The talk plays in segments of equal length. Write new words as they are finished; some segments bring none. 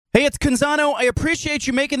Hey, it's Canzano. I appreciate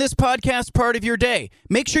you making this podcast part of your day.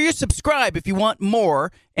 Make sure you subscribe if you want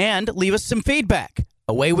more and leave us some feedback.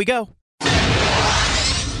 Away we go.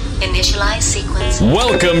 Initialize sequence.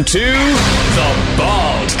 Welcome to The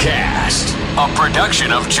Baldcast, a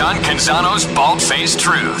production of John Canzano's Bald-Faced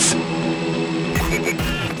Truth.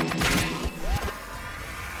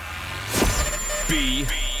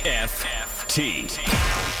 BFFT.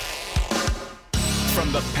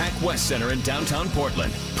 From the Pac West Center in downtown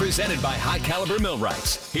Portland, presented by High Caliber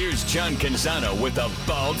Millwrights, here's John Canzano with The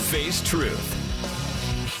Bald-Faced Truth.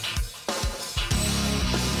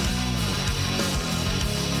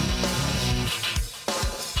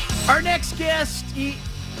 Our next guest,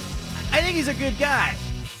 I think he's a good guy.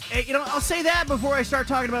 I'll say that before I start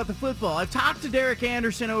talking about the football. I've talked to Derek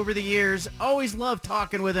Anderson over the years. Always loved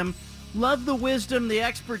talking with him. Love the wisdom, the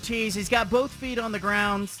expertise. He's got both feet on the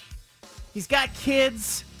ground. He's got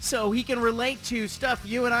kids, so he can relate to stuff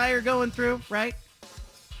you and I are going through, right?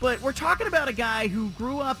 But we're talking about a guy who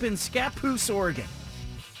grew up in Scappoose, Oregon.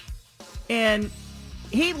 And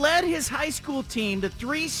he led his high school team to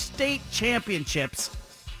 3 straight state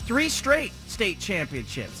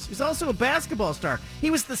championships. He's also a basketball star.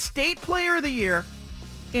 He was the state player of the year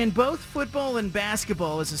in both football and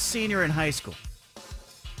basketball as a senior in high school.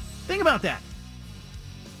 Think about that.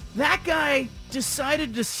 That guy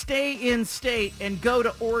decided to stay in state and go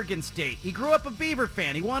to Oregon State. He grew up a Beaver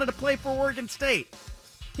fan. He wanted to play for Oregon State.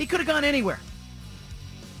 He could have gone anywhere.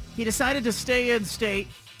 He decided to stay in state,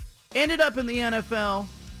 ended up in the NFL,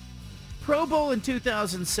 Pro Bowl in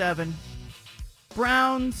 2007,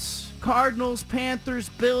 Browns, Cardinals, Panthers,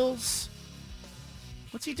 Bills.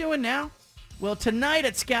 What's he doing now? Well, tonight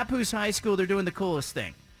at Scappoose High School, they're doing the coolest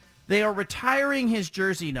thing. They are retiring his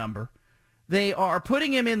jersey number. They are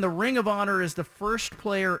putting him in the Ring of Honor as the first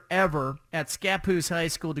player ever at Scappoose High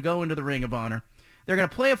School to go into the Ring of Honor. They're going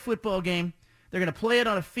to play a football game. They're going to play it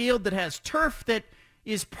on a field that has turf that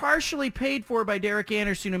is partially paid for by Derek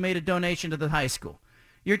Anderson, who made a donation to the high school.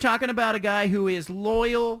 You're talking about a guy who is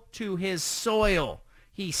loyal to his soil.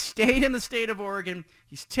 He stayed in the state of Oregon.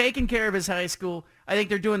 He's taken care of his high school. I think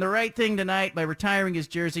they're doing the right thing tonight by retiring his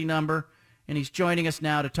jersey number. And he's joining us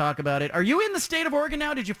now to talk about it. Are you in the state of Oregon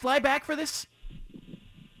now? Did you fly back for this?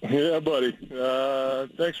 Yeah, buddy.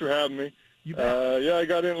 Thanks for having me. Yeah, I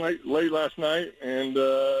got in late last night and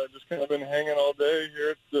just kind of been hanging all day here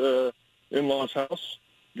at the in-laws' house,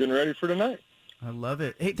 getting ready for tonight. I love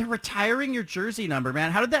it. Hey, they're retiring your jersey number,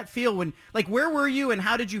 man. How did that feel when, where were you and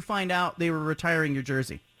how did you find out they were retiring your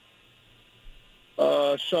jersey?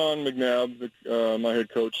 Sean McNabb, my head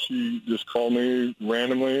coach, he just called me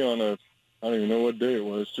randomly on I don't even know what day it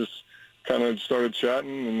was, just kind of started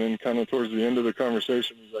chatting, and then kind of towards the end of the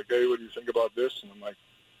conversation, he's like, hey, what do you think about this? And I'm like,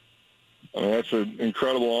 I mean, that's an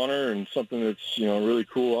incredible honor and something that's, really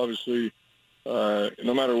cool. Obviously,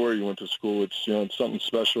 no matter where you went to school, it's, it's something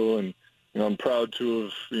special, and, I'm proud to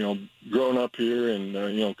have, grown up here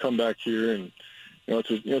and, come back here, and,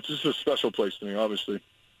 it's just a special place to me, obviously.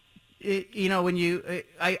 When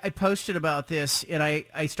I posted about this, and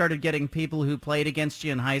I started getting people who played against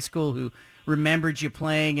you in high school who remembered you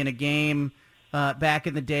playing in a game back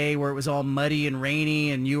in the day where it was all muddy and rainy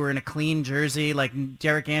and you were in a clean jersey, like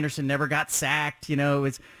Derek Anderson never got sacked,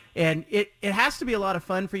 and it has to be a lot of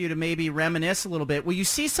fun for you to maybe reminisce a little bit. Will you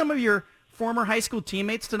see some of your former high school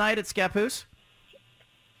teammates tonight at Scappoose?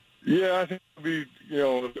 Yeah, I think it'll be,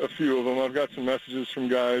 a few of them. I've got some messages from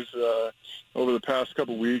guys over the past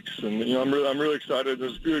couple weeks, and, I'm really excited.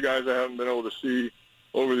 There's a few guys I haven't been able to see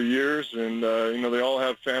over the years, and, they all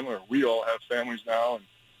have family, or we all have families now, and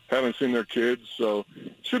haven't seen their kids. So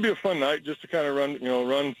it should be a fun night just to kind of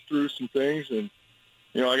run through some things. And,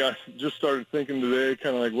 I just started thinking today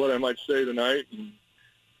kind of like what I might say tonight, and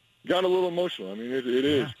got a little emotional. I mean, it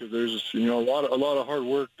is, because there's, a lot of hard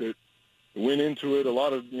work that went into it, a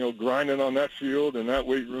lot of, grinding on that field and that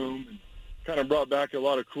weight room, and kind of brought back a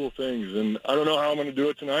lot of cool things. And I don't know how I'm going to do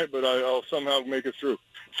it tonight, but I'll somehow make it through.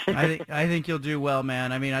 I think you'll do well,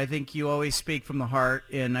 man. I mean, I think you always speak from the heart,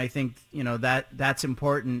 and I think, that's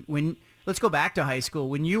important. Let's go back to high school.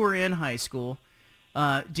 When you were in high school,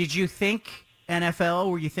 did you think NFL?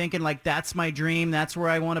 Were you thinking, like, that's my dream, that's where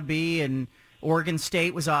I want to be? And Oregon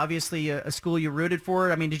State was obviously a school you rooted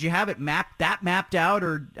for. I mean, did you have it mapped out,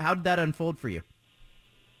 or how did that unfold for you?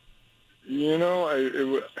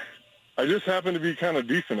 I just happened to be kind of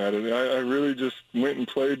decent at it. I really just went and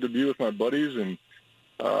played to be with my buddies, and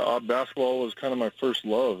basketball was kind of my first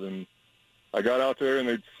love. And I got out there, and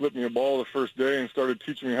they flipped me a ball the first day and started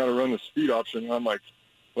teaching me how to run the speed option. And I'm like,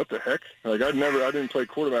 what the heck? Like, I didn't play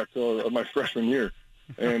quarterback till my freshman year.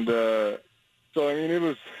 And so, I mean, it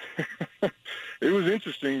was it was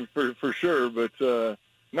interesting for sure, but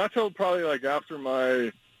not till probably like after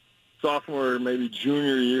my sophomore, maybe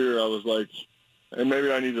junior year, I was like, and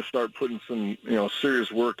maybe I need to start putting some,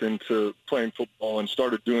 serious work into playing football, and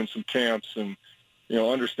started doing some camps and,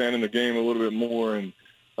 understanding the game a little bit more, and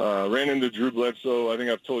ran into Drew Bledsoe. I think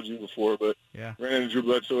I've told you before, but ran into Drew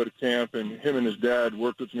Bledsoe at a camp, and him and his dad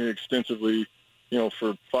worked with me extensively,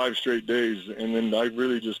 for 5 straight days. And then I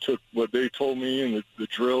really just took what they told me and the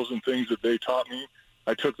drills and things that they taught me.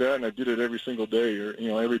 I took that and I did it every single day, or,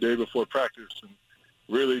 every day before practice, and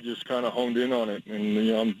really just kind of honed in on it. And,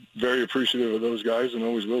 I'm very appreciative of those guys and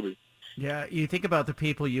always will be. Yeah, you think about the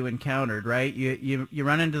people you encountered, right? You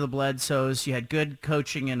run into the Bledsoes. You had good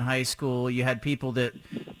coaching in high school. You had people that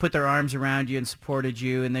put their arms around you and supported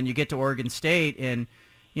you. And then you get to Oregon State, and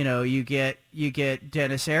you get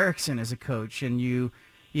Dennis Erickson as a coach, and you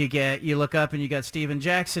look up and you got Steven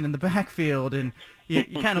Jackson in the backfield, and you're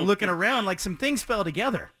kind of looking around like some things fell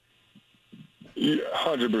together. Yeah,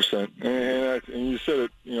 100%. And you said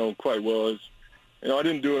it, quite well. I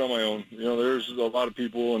didn't do it on my own. There's a lot of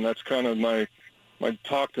people, and that's kind of my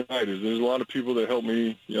talk tonight is there's a lot of people that helped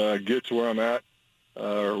me get to where I'm at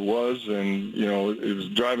or was, and, it was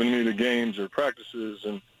driving me to games or practices.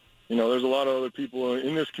 And, there's a lot of other people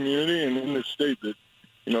in this community and in this state that,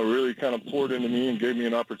 really kind of poured into me and gave me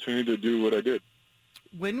an opportunity to do what I did.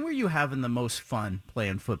 When were you having the most fun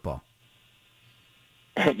playing football?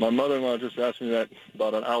 My mother-in-law just asked me that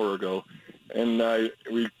about an hour ago, and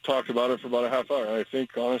we talked about it for about a half hour. And I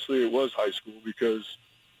think, honestly, it was high school, because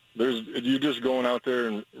you're just going out there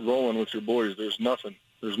and rolling with your boys. There's nothing.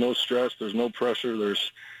 There's no stress. There's no pressure.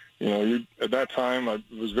 At that time, I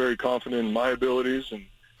was very confident in my abilities, and,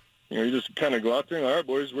 you just kind of go out there and, all right,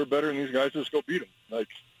 boys, we're better than these guys. Let's go beat them.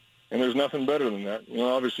 And there's nothing better than that.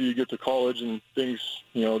 Obviously you get to college and things,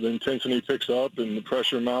 the intensity picks up and the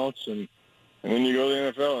pressure mounts, and then you go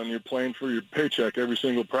to the NFL and you're playing for your paycheck every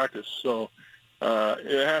single practice. So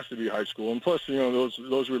it has to be high school. And plus,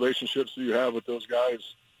 those relationships that you have with those guys,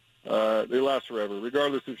 they last forever,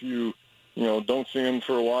 regardless if you don't see them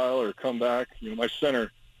for a while or come back. My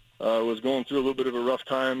center was going through a little bit of a rough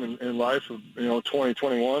time in life of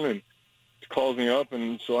 2021, and calls me up,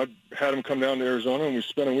 and so I had him come down to Arizona, and we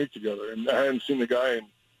spent a week together, and I hadn't seen the guy in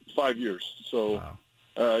 5 years. So wow.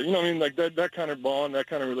 Like that kind of bond, that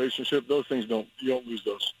kind of relationship, those things you don't lose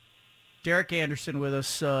those. Derek Anderson with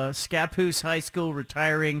us, Scappoose High School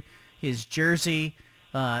retiring his jersey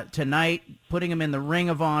tonight, putting him in the Ring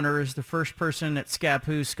of Honor as the first person at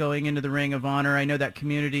Scappoose going into the Ring of Honor. I know that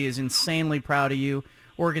community is insanely proud of you.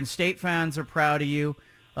 Oregon State fans are proud of you.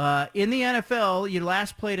 In the NFL, you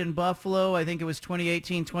last played in Buffalo. I think it was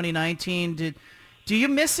 2018, 2019. Do you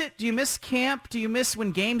miss it? Do you miss camp? Do you miss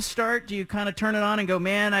when games start? Do you kind of turn it on and go,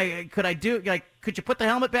 man, could you put the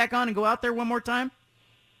helmet back on and go out there one more time?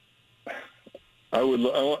 I would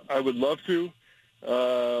love to.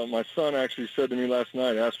 My son actually said to me last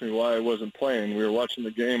night, asked me why I wasn't playing. We were watching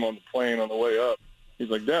the game on the plane on the way up. He's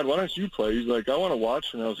like, Dad, why don't you play? He's like, I want to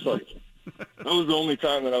watch. And I was like, that was the only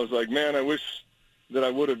time that I was like, man, I wish that I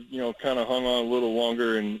would have, kind of hung on a little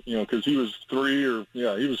longer. And, because he was 3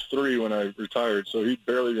 when I retired. So he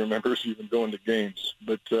barely remembers even going to games.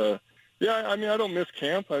 But, I don't miss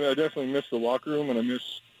camp. I definitely miss the locker room, and I miss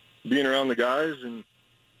being around the guys.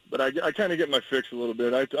 But I kind of get my fix a little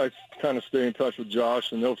bit. I kind of stay in touch with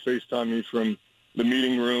Josh, and they'll FaceTime me from the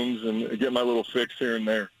meeting rooms and get my little fix here and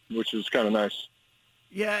there, which is kind of nice.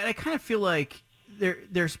 Yeah, and I kind of feel like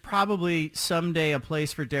there's probably someday a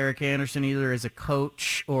place for Derek Anderson, either as a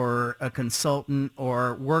coach or a consultant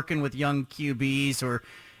or working with young QBs,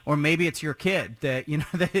 or maybe it's your kid that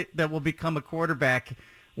that will become a quarterback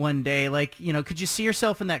one day. Could you see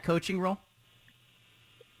yourself in that coaching role?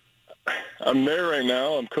 I'm there right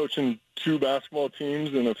now. I'm coaching 2 basketball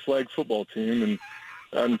teams and a flag football team, and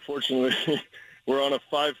unfortunately, we're on a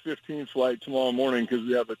 5:15 flight tomorrow morning because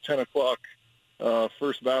we have a 10 o'clock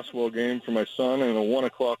first basketball game for my son and a 1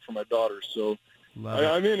 o'clock for my daughter. So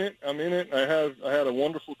I'm in it. I had a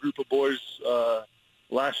wonderful group of boys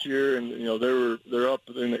last year, and they're up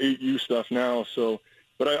in the 8U stuff now. So,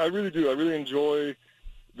 but I really do. I really enjoy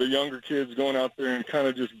the younger kids going out there and kind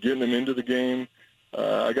of just getting them into the game.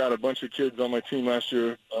 I got a bunch of kids on my team last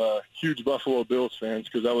year, huge Buffalo Bills fans,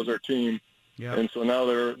 because that was our team. Yep. And so now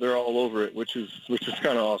they're all over it, which is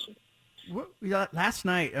kind of awesome. Last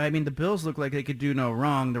night, the Bills looked like they could do no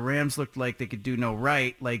wrong. The Rams looked like they could do no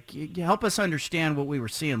right. Help us understand what we were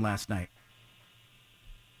seeing last night.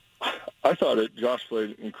 I thought Josh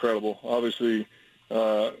played incredible. Obviously,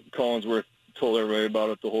 Collinsworth told everybody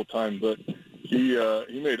about it the whole time, but he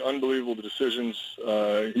made unbelievable decisions.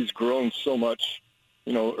 He's grown so much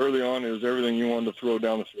early on, it was everything you wanted to throw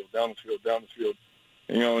down the field.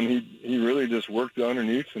 And he really just worked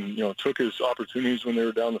underneath and, took his opportunities when they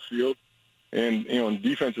were down the field. And, and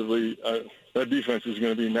defensively, that defense is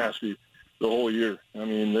going to be nasty the whole year. I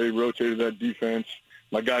mean, they rotated that defense.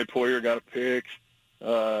 My guy Poyer got a pick.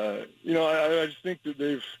 I just think that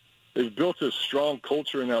they've built a strong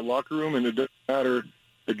culture in that locker room, and it doesn't matter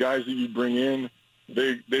the guys that you bring in,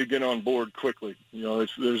 they get on board quickly.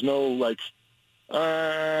 There's no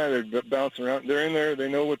they're bouncing around. They're in there. They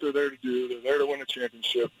know what they're there to do. They're there to win a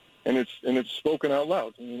championship, and it's spoken out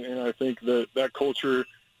loud. And I think that culture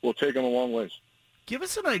will take them a long ways. Give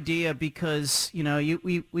us an idea, because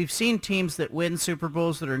we've seen teams that win Super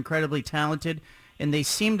Bowls that are incredibly talented, and they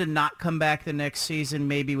seem to not come back the next season,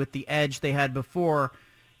 maybe with the edge they had before.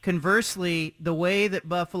 Conversely, the way that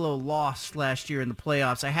Buffalo lost last year in the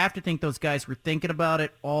playoffs, I have to think those guys were thinking about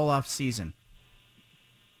it all off season.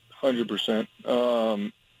 100%.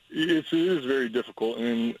 It is very difficult,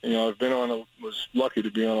 and was lucky to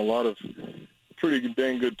be on a lot of pretty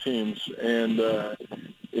dang good teams. And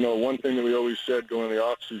one thing that we always said going into the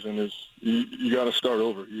off season is you got to start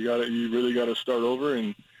over. You really got to start over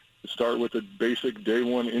and start with the basic day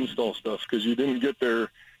one install stuff, because you didn't get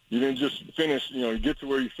there. You didn't just finish. You get to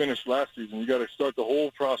where you finished last season. You got to start the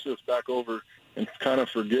whole process back over and kind of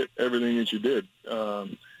forget everything that you did.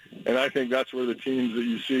 And I think that's where the teams that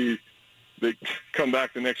you see that come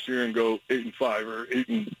back the next year and go 8-5 or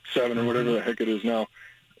 8-7 or whatever the heck it is now,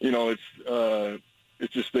 it's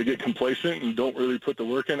just they get complacent and don't really put the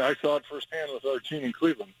work in. I saw it firsthand with our team in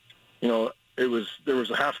Cleveland. There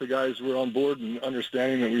was half the guys who were on board and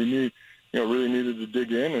understanding that we really needed to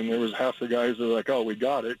dig in, and there was half the guys that were like, oh, we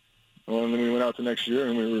got it. Well, and then we went out the next year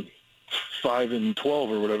and we were 5-12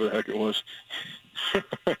 or whatever the heck it was.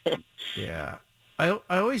 Yeah. I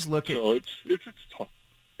always look at... So it's tough.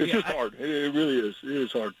 It's just hard. It really is. It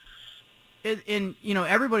is hard. And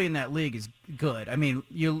everybody in that league is good. I mean,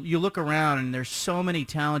 you look around and there's so many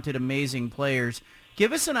talented, amazing players.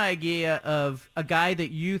 Give us an idea of a guy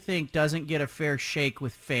that you think doesn't get a fair shake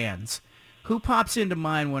with fans. Who pops into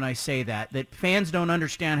mind when I say that fans don't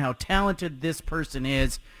understand how talented this person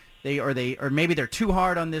is? Or maybe they're too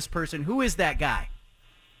hard on this person. Who is that guy?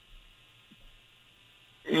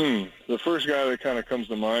 The first guy that kind of comes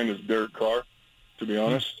to mind is Derek Carr, to be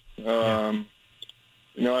honest. I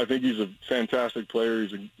think he's a fantastic player.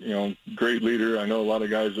 He's a great leader. I know a lot of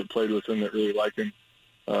guys that played with him that really like him.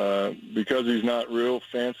 Because he's not real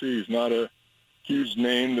fancy, he's not a huge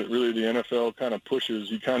name that really the NFL kind of pushes.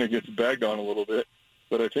 He kind of gets bagged on a little bit.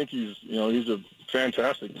 But I think he's a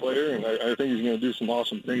fantastic player, and I think he's going to do some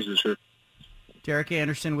awesome things this year. Derek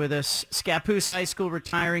Anderson with us. Scappoose High School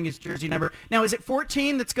retiring his jersey number. Now, is it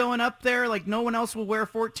 14 that's going up there? Like no one else will wear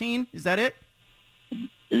 14? Is that it?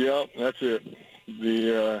 Yeah, that's it.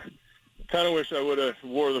 The kind of wish I would have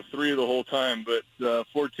wore the 3 the whole time, but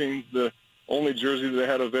 14's the only jersey that they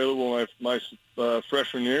had available my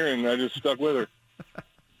freshman year, and I just stuck with her.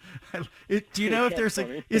 Do you know if there's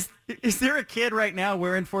is there a kid right now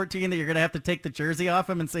wearing 14 that you're going to have to take the jersey off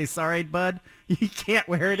him and say, sorry, bud, you can't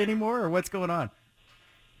wear it anymore, or what's going on?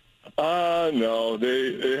 No,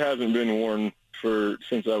 it hasn't been worn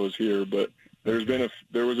since I was here, but there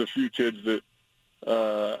was a few kids that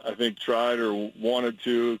I think tried or wanted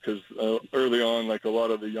to, because early on, like a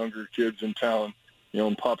lot of the younger kids in town,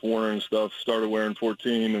 Pop Warner and stuff, started wearing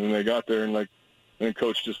 14, and then they got there and and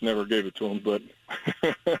coach just never gave it to them. But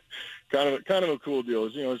kind of a cool deal.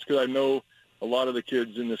 It's because I know a lot of the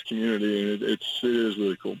kids in this community, and it is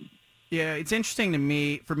really cool. Yeah, it's interesting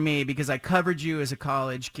for me, because I covered you as a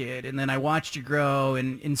college kid, and then I watched you grow,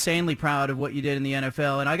 and insanely proud of what you did in the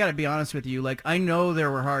NFL. And I got to be honest with you, I know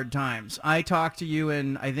there were hard times. I talked to you,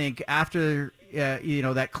 and I think after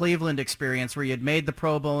that Cleveland experience where you had made the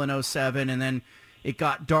Pro Bowl in 2007, and then it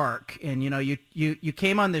got dark, and you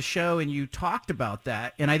came on this show and you talked about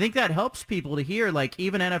that, and I think that helps people to hear,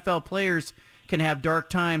 even NFL players can have dark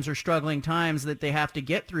times or struggling times that they have to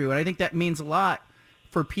get through, and I think that means a lot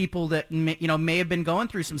for people that may have been going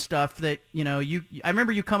through some stuff that I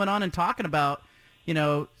remember you coming on and talking about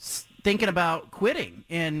thinking about quitting,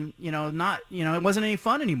 and not it wasn't any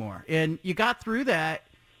fun anymore, and you got through that.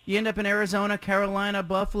 You end up in Arizona, Carolina,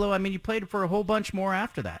 Buffalo. I mean, you played for a whole bunch more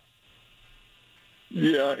after that.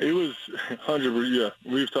 Yeah, it was 100%. Yeah,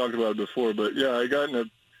 we've talked about it before, but yeah, I got in a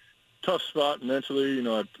tough spot mentally.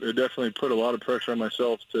 I definitely put a lot of pressure on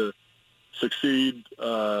myself to succeed.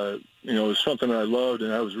 It was something that I loved,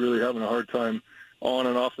 and I was really having a hard time on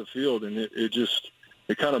and off the field, and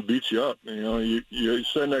it kind of beats you up. You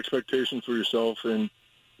set an expectation for yourself, and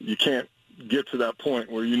you can't get to that point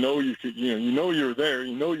where you you're there,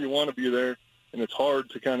 you want to be there, and it's hard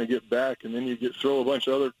to kind of get back, and then you throw a bunch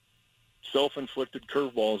of other self-inflicted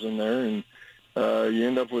curveballs in there, and you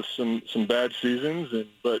end up with some bad seasons.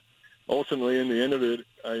 But ultimately, in the end of it,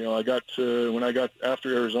 when I got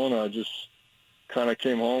after Arizona, I just kind of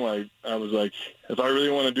came home. I was like, if I really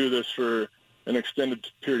want to do this for an extended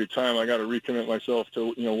period of time, I got to recommit myself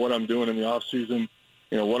to what I'm doing in the off season,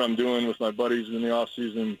 what I'm doing with my buddies in the off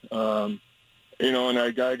season, and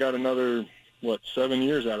I got another 7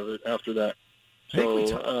 years out of it after that. So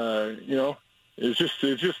it's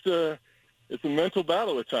a mental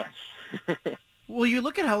battle at times. Well, you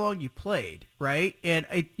look at how long you played, right? And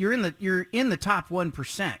you're in the top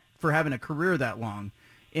 1% for having a career that long.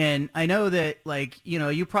 And I know that,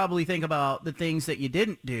 you probably think about the things that you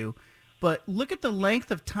didn't do, but look at the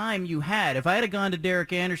length of time you had. If I had gone to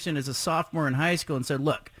Derek Anderson as a sophomore in high school and said,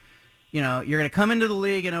 look, you're going to come into the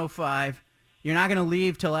league in 2005, you're not going to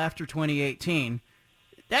leave till after 2018,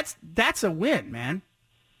 that's a win, man.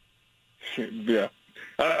 Yeah.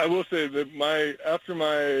 I will say that after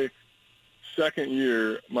my second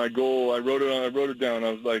year, my goal, I wrote it down.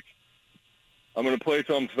 I was like, I'm going to play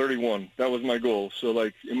till I'm 31. That was my goal. So,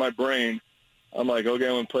 in my brain, I'm like, okay,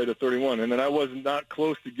 I'm going to play to 31. And then I was not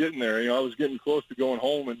close to getting there. I was getting close to going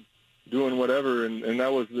home and doing whatever. And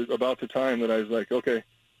that was about the time that I was like, okay,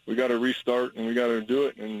 we got to restart and we got to do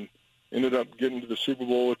it. And ended up getting to the Super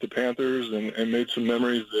Bowl with the Panthers and made some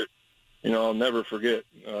memories that, I'll never forget.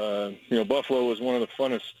 Buffalo was one of the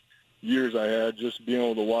funnest years I had, just being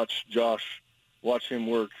able to watch him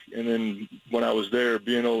work. And then when I was there,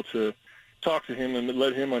 being able to talk to him and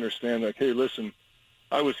let him understand, hey, listen,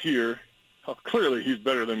 I was here. Clearly he's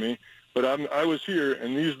better than me, but I was here,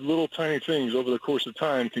 and these little tiny things over the course of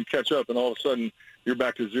time can catch up, and all of a sudden you're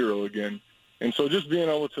back to zero again. And so just being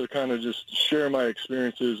able to kind of just share my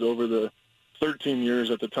experiences over the 13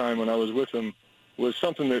 years at the time when I was with him was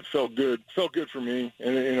something that felt good for me.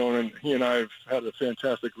 And, and he and I have had a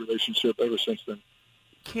fantastic relationship ever since then.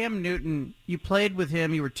 Cam Newton, you played with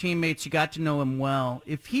him, you were teammates, you got to know him well.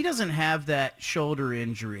 If he doesn't have that shoulder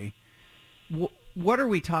injury, what are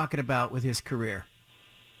we talking about with his career?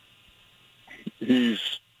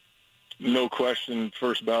 He's, no question,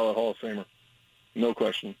 first ballot Hall of Famer. No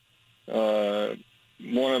question.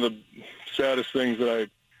 One of the saddest things that I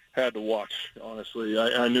had to watch, honestly.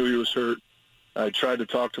 I knew he was hurt. I tried to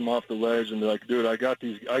talk to him off the ledge and be like, dude,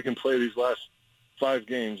 I can play these last 5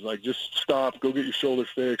 games. Just stop, go get your shoulder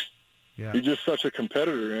fixed. Yeah. He's just such a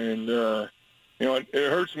competitor. And, it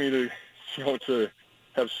hurts me to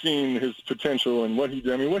have seen his potential and what he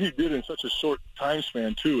did. I mean, what he did in such a short time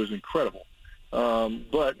span, too, is incredible.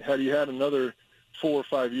 But had he had another 4 or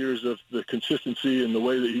 5 years of the consistency and the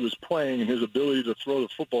way that he was playing and his ability to throw the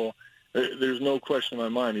football, there's no question in my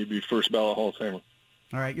mind he'd be first ballot Hall of Famer.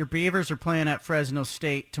 All right, your Beavers are playing at Fresno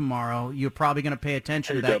State tomorrow. You're probably going to pay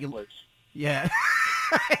attention to that. Yeah.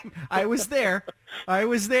 I was there.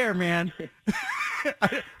 Man.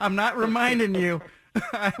 I'm not reminding you.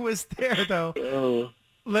 I was there, though.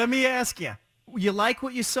 Let me ask you. You like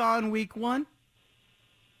what you saw in week 1?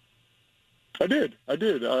 I did.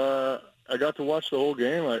 I got to watch the whole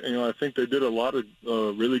game. I think they did a lot of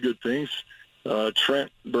really good things.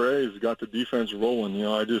 Trent Bray has got the defense rolling.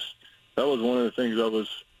 That was one of the things I was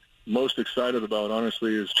most excited about,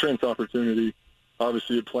 honestly, is Trent's opportunity,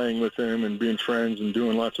 obviously playing with him and being friends and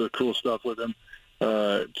doing lots of cool stuff with him,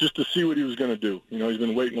 just to see what he was going to do. He's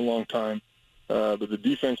been waiting a long time, but the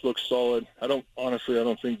defense looks solid. I don't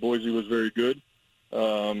think Boise was very good,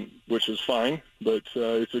 which is fine, but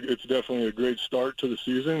it's definitely a great start to the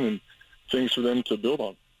season and things for them to build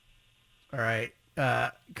on. All right.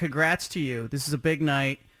 Congrats to you. This is a big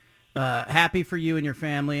night. Happy for you and your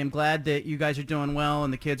family. I'm glad that you guys are doing well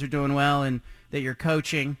and the kids are doing well and that you're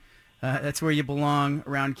coaching. That's where you belong,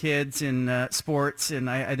 around kids and sports. And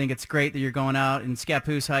I think it's great that you're going out, and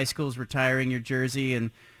Scappoose High School is retiring your jersey.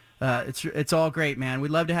 And it's all great, man.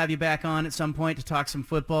 We'd love to have you back on at some point to talk some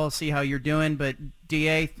football, see how you're doing. But,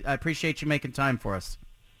 DA, I appreciate you making time for us.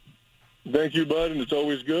 Thank you, bud, and it's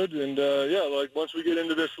always good. And, once we get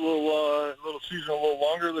into this little season a little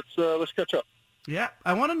longer, let's catch up. Yeah,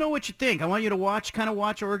 I want to know what you think. I want you to watch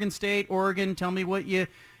Oregon State, Oregon. Tell me what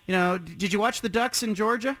did you watch the Ducks in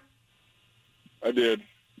Georgia? I did.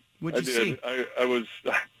 What'd you see? I was,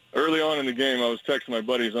 early on in the game, I was texting my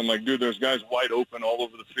buddies. I'm like, dude, there's guys wide open all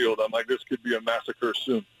over the field. I'm like, this could be a massacre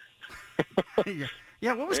soon.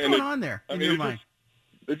 Yeah, what was going on there in your mind?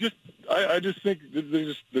 I just think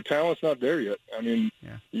the talent's not there yet. I mean,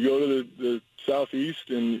 You go to the Southeast,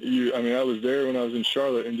 and I was there when I was in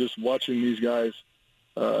Charlotte, and just watching these guys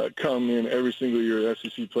come in every single year,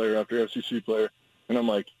 SEC player after SEC player, and I'm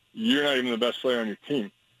like, you're not even the best player on your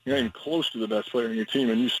team. you're not even close to the best player on your team,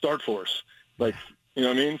 and you start for us. Like, you know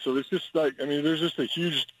what I mean? So it's just like, I mean, there's just a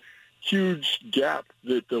huge gap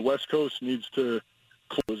that the West Coast needs to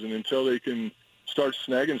close, and until they can start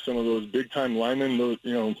snagging some of those big-time linemen, those,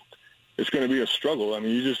 you know, it's going to be a struggle. I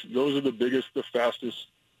mean, those are the biggest, the fastest,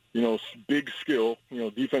 you know, big skill, you know,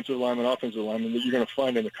 defensive linemen, offensive linemen that you're going to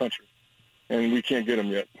find in the country, and we can't get them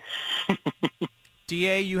yet.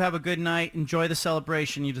 DA, you have a good night. Enjoy the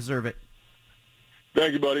celebration. You deserve it.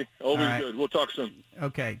 Thank you, buddy. Always right. good. We'll talk soon.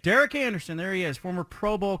 Okay. Derek Anderson, there he is, former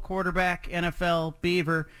Pro Bowl quarterback, NFL,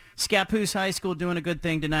 Beaver, Scappoose High School, doing a good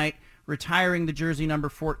thing tonight, retiring the jersey number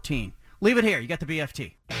 14. Leave it here. You got the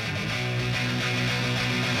BFT.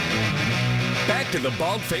 Back to the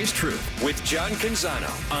Bald-Faced Truth with John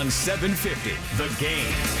Canzano on 750 The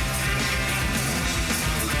Game.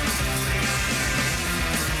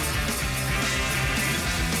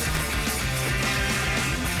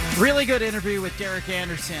 Really good interview with Derek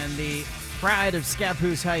Anderson, the pride of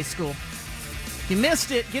Scappoose High School. If you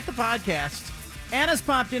missed it, get the podcast. Anna's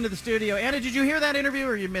popped into the studio. Anna, did you hear that interview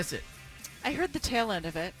or you miss it? I heard the tail end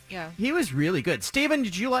of it, yeah. He was really good. Steven,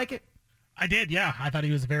 did you like it? I did, yeah. I thought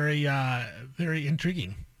he was very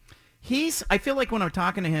intriguing. I feel like when I'm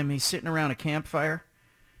talking to him, he's sitting around a campfire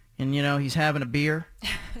and, you know, he's having a beer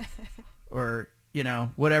or, you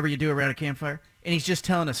know, whatever you do around a campfire. And he's just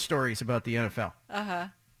telling us stories about the NFL. Uh-huh.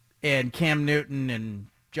 And Cam Newton and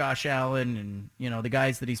Josh Allen and, you know, the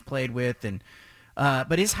guys that he's played with. And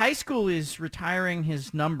but his high school is retiring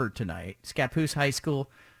his number tonight. Scappoose High School,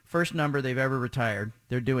 first number they've ever retired.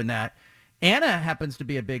 They're doing that. Anna happens to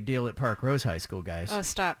be a big deal at Park Rose High School, guys. Oh,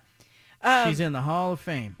 stop. She's in the Hall of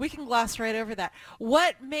Fame. We can gloss right over that.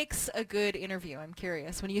 What makes a good interview? I'm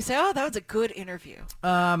curious. When you say, oh, that was a good interview.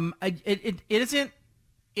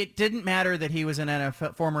 It didn't matter that he was an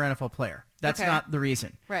former NFL player. That's Okay. not the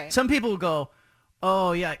reason. Right. Some people go,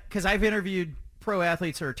 oh, yeah, because I've interviewed pro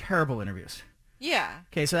athletes who are terrible interviews. Yeah.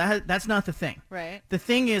 Okay, so that's not the thing. Right. The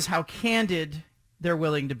thing is how candid they're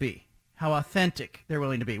willing to be, how authentic they're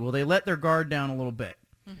willing to be. Will they let their guard down a little bit?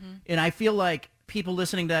 Mm-hmm. And I feel like people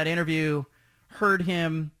listening to that interview heard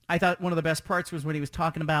him. I thought one of the best parts was when he was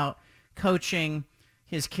talking about coaching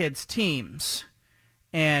his kids' teams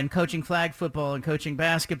and coaching flag football and coaching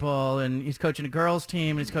basketball, and he's coaching a girls'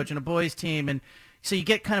 team and he's coaching a boys' team. And so you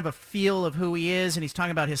get kind of a feel of who he is, and he's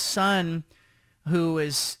talking about his son, who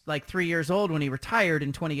is like 3 years old when he retired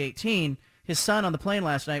in 2018. His son on the plane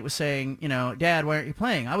last night was saying, you know, Dad, why aren't you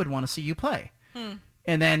playing? I would want to see you play.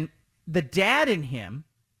 And then the dad in him,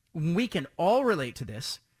 we can all relate to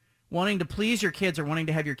this, wanting to please your kids or wanting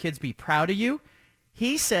to have your kids be proud of you.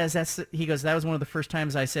 He says he goes, that was one of the first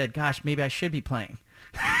times I said, gosh, maybe I should be playing.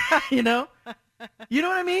 You know? You know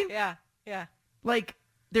what I mean? Yeah. Yeah. Like,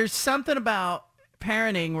 there's something about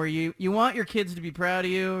parenting where you want your kids to be proud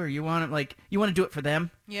of you, or you want to do it for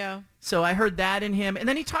them. Yeah. So I heard that in him. And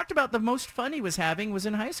then he talked about the most fun he was having was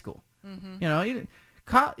in high school. Mm-hmm. You know,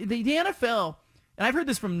 the NFL, and I've heard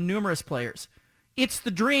this from numerous players, it's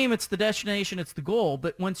the dream, it's the destination, it's the goal.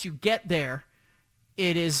 But once you get there,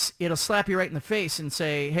 it'll slap you right in the face and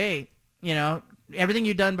say, hey, you know, everything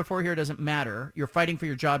you've done before here doesn't matter. You're fighting for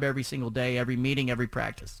your job every single day, every meeting, every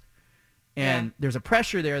practice. And there's a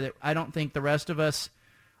pressure there that I don't think the rest of us,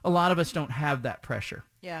 a lot of us don't have that pressure.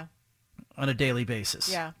 Yeah. On a daily basis.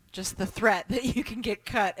 Yeah. Just the threat that you can get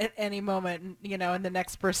cut at any moment, you know, and the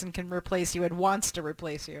next person can replace you and wants to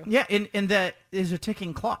replace you. Yeah, and that is a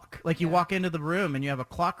ticking clock. Like you walk into the room and you have a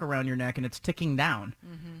clock around your neck and it's ticking down.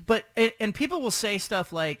 Mm-hmm. But and people will say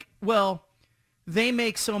stuff like, well, they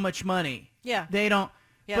make so much money. Yeah. They don't.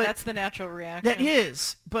 Yeah, but that's the natural reaction. That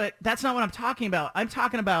is, but that's not what I'm talking about. I'm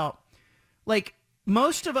talking about, like,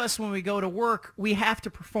 most of us when we go to work, we have to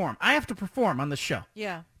perform. I have to perform on the show.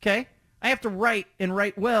 Yeah. Okay? I have to write and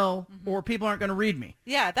write well, or people aren't going to read me.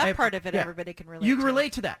 Yeah, that part of it everybody can relate to. You can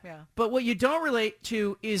relate to that. Yeah. But what you don't relate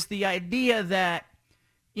to is the idea that,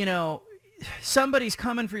 you know, somebody's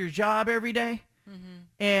coming for your job every day,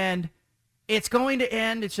 and it's going to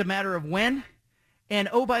end. It's a matter of when. And,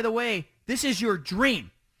 oh, by the way, this is your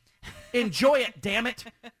dream. Enjoy it, damn it.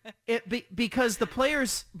 Because the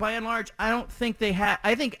players, by and large, I don't think they have.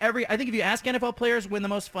 I think if you ask NFL players when the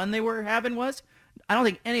most fun they were having was, I don't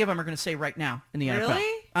think any of them are going to say right now in the NFL.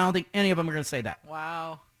 Really? I don't think any of them are going to say that.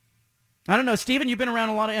 Wow. I don't know. Steven, you've been around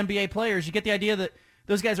a lot of NBA players. You get the idea that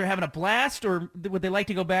those guys are having a blast, or would they like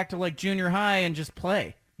to go back to like junior high and just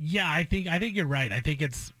play? Yeah, I think you're right. I think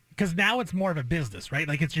it's because now it's more of a business, right?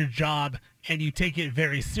 Like it's your job and you take it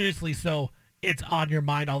very seriously. So it's on your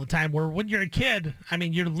mind all the time. Where when you're a kid, I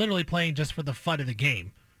mean, you're literally playing just for the fun of the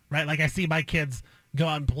game, right? Like I see my kids go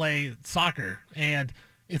out and play soccer, and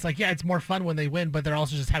it's like, yeah, it's more fun when they win, but they're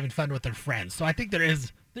also just having fun with their friends. So I think there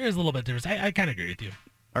is a little bit difference. I kind of agree with you.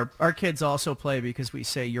 Our kids also play because we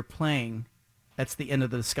say you're playing. That's the end of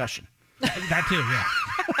the discussion. That too,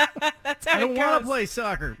 yeah. That's how I don't it want to goes. play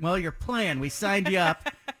soccer. Well, you're playing. We signed you up.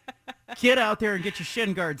 Get out there and get your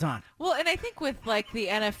shin guards on. Well, and I think with like the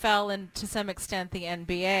NFL and to some extent the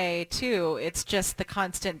NBA too, it's just the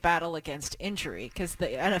constant battle against injury because the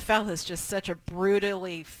NFL is just such a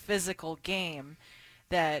brutally physical game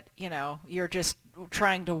that, you're just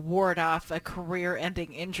trying to ward off a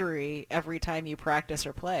career-ending injury every time you practice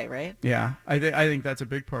or play, right? Yeah, I think that's a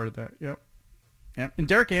big part of that. Yep. And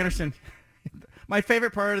Derek Anderson, my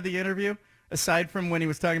favorite part of the interview, aside from when he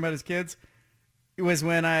was talking about his kids, it was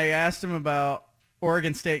when I asked him about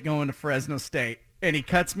Oregon State going to Fresno State, and he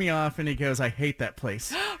cuts me off and he goes, "I hate that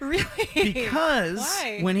place." Really? Because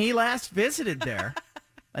Why? when he last visited there,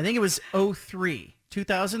 I think it was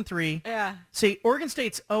 2003. Yeah. See, Oregon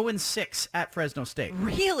State's 0-6 at Fresno State.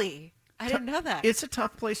 Really? I didn't know that. It's a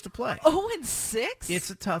tough place to play. 0-6? It's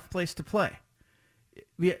a tough place to play.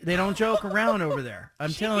 They don't joke around over there.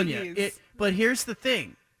 I'm telling you. Jeez. But here's the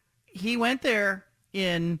thing. He went there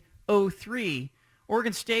in 2003.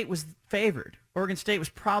 Oregon State was favored. Oregon State was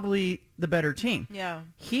probably the better team. Yeah.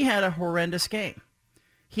 He had a horrendous game.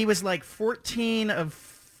 He was like 14 of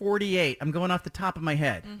 48. I'm going off the top of my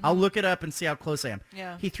head. Mm-hmm. I'll look it up and see how close I am.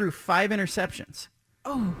 Yeah. He threw 5 interceptions.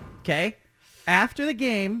 Oh. Okay? After the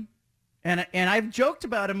game, and I've joked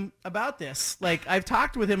about him about this. Like, I've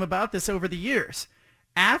talked with him about this over the years.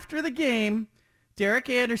 After the game, Derek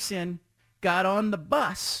Anderson got on the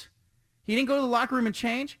bus. He didn't go to the locker room and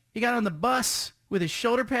change. He got on the bus with his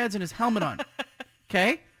shoulder pads and his helmet on.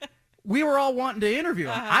 Okay? We were all wanting to interview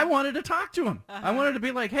him. I wanted to talk to him. I wanted to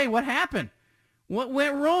be like, hey, what happened? What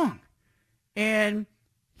went wrong? And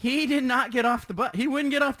he did not get off the bus. He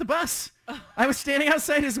wouldn't get off the bus. I was standing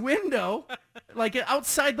outside his window, like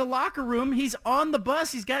outside the locker room. He's on the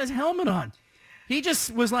bus. He's got his helmet on. He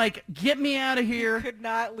just was like, get me out of here. Could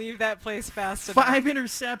not leave that place fast enough. 5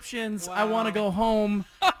 interceptions. I want to Wow. go home.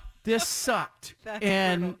 This sucked. That's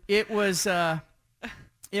And it was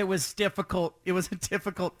difficult. It was a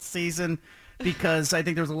difficult season because I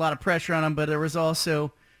think there was a lot of pressure on him, but there was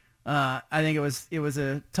also I think it was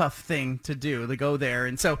a tough thing to do, to go there.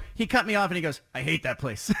 And so he cut me off and he goes, I hate that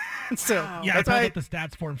place. So Yeah, I that's pulled why up the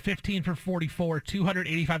stats for him. 15 for 44,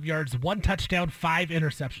 285 yards, 1 touchdown, 5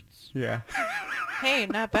 interceptions. yeah. Hey,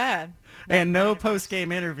 not bad. And no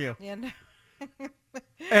post-game interview. Yeah, no.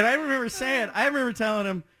 And I remember telling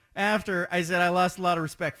him after, I said, I lost a lot of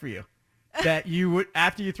respect for you. That you would,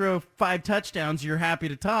 after you throw 5 touchdowns, you're happy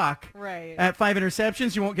to talk. Right. At 5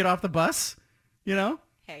 interceptions, you won't get off the bus,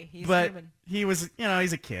 Hey, he's But human. he was,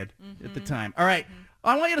 he's a kid at the time. All right.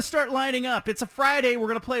 I want you to start lining up. It's a Friday. We're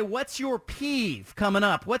going to play What's Your Peeve coming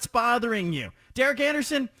up. What's bothering you? Derek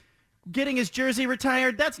Anderson getting his jersey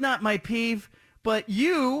retired, that's not my peeve. But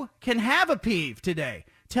you can have a peeve today.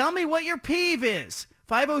 Tell me what your peeve is.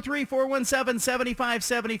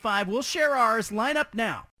 503-417-7575. We'll share ours. Line up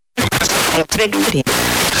now. We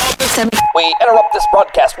interrupt this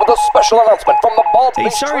broadcast with a special announcement from the Bald Hey,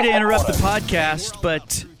 Faced sorry to Truth interrupt the Reporter. podcast,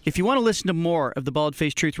 but if you want to listen to more of the Bald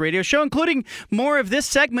Faced Truth Radio Show, including more of this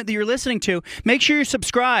segment that you're listening to, make sure you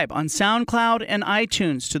subscribe on SoundCloud and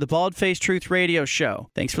iTunes to the Bald Faced Truth Radio Show.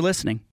 Thanks for listening.